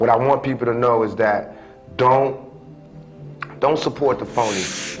What I want people to know is that don't support the phony.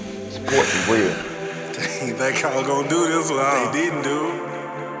 Support the real. Dang, they all gonna do this one. They didn't do.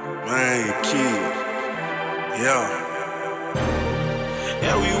 Man, kid. Yeah.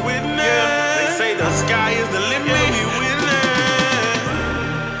 Yeah, we winning. Yeah. They say the sky is the limit. Yeah, we winning.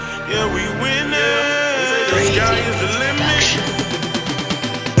 Yeah, we winning. They say the sky is the limit.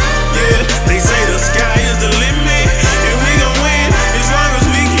 Yeah, they say the sky is the limit. And we gon' win as long as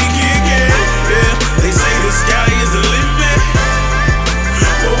we can kick it. Yeah, they say the sky is the limit.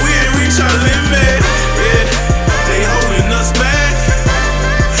 But we ain't reach our limit. Yeah, they holding us back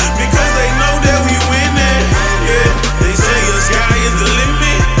because they know that we winning. Yeah, they say the sky is the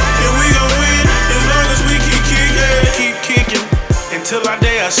limit. And we gon' win as long as we can kick it. Keep kicking until our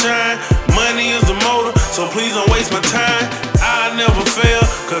day I shine. Money is the motor, so please don't waste my time. I'll never fail,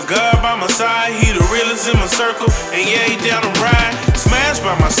 cause God by my side. He the realest in my circle, and yeah, he down to ride. Smash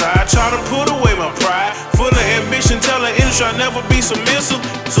by my side, try to put away my pride. Full of ambition, tell the industry I'll never be submissive.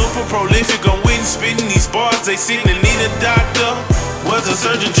 Super prolific, I'm witting, spitting these bars. They seem to need a doctor. Was a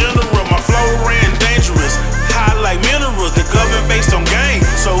surgeon general, my flow ran dangerous. High like minerals, the government based on game.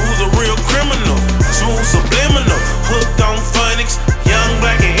 So who's a real criminal? Smooth subliminal, hooked on phonics. Young,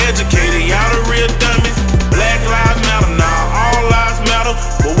 black, and educated, y'all the real dummies. Black lives matter, nah, all lives matter.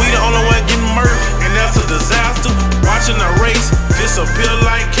 But we the only one getting murdered, and that's a disaster. Watching our race disappear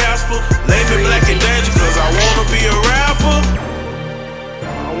like Casper. Label black and danger, cause I wanna be a rapper.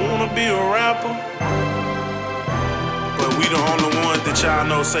 I wanna be a rapper. But we the only ones that y'all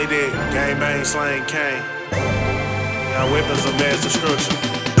know say that gang bang slang cane. Y'all weapons of mass destruction.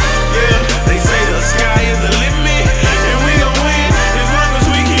 Yeah, they say the sky is the limit, and we gon' win as long as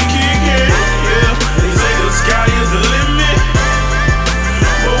we can kick it. Yeah, they say the sky is the limit,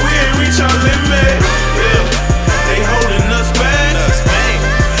 but we ain't reach our limit. Yeah, they holding us back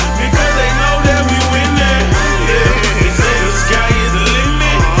because they know that we winning. Yeah, they say the sky is the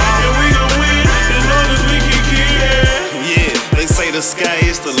limit, and we gon' win as long as we can kick it. Yeah, they say the sky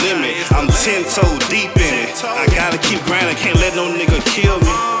is the limit. I'm 10 toes deep in it. I gotta keep grinding, can't let no nigga kill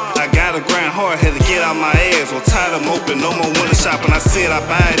me. I gotta grind hard, had to get out my ass. Well, tired of moping, no more window shopping. I said I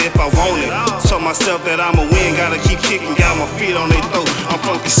buy it if I want it. Told myself that I'ma win, gotta keep kicking, got my feet on their throat. I'm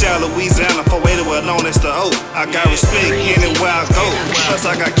from Casale, Louisiana, 480, well known as the O. I got respect anywhere I go. Plus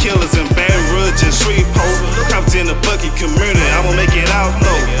I got killers in Baton Rouge and Shreveport. Cops in the bucket community, I'ma make it out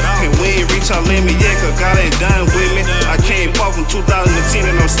though. And we ain't reach our limit yet, cause God ain't done with me. I came far from 2010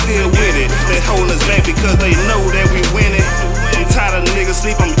 and I'm still with it. They holding us back because they know that we winning. I'm tired of niggas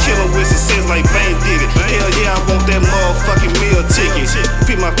sleep, I'm killing with success like Bane did it. Hell yeah, I want that motherfucking meal ticket.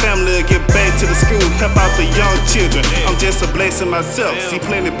 Feed my family and get back to the school, help out the young children. I'm just a blessing myself, see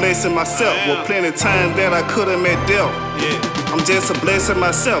plenty blessing myself. Well, plenty time that I could've met death. I'm just a blessing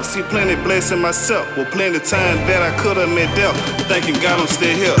myself, see plenty blessing myself. Well, plenty time that I could've met death. Thanking God I'm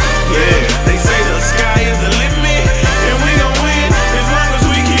still here. Yeah, they say the sky is the limit, and we gon' win as long as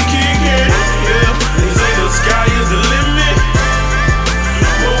we can kick it. Yeah, they say the sky is the limit,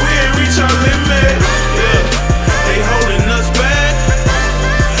 but we ain't reach our limit. Yeah, they holding us back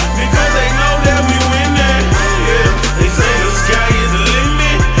because they know that we winning. Yeah, they say the sky is the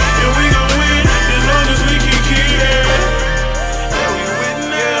limit, and we gon' win as long as we can kick it. Yeah, we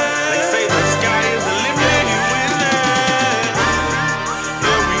winning. Yeah, they say the sky is the limit. We winning.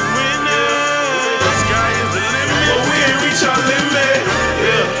 Yeah, we winning. They say the sky is the limit, but we ain't reach our limit.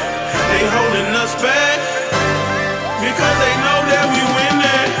 Yeah, they holding us back because they know that we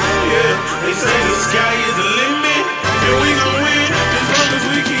winning. Yeah, they say the sky is the limit, and we gon'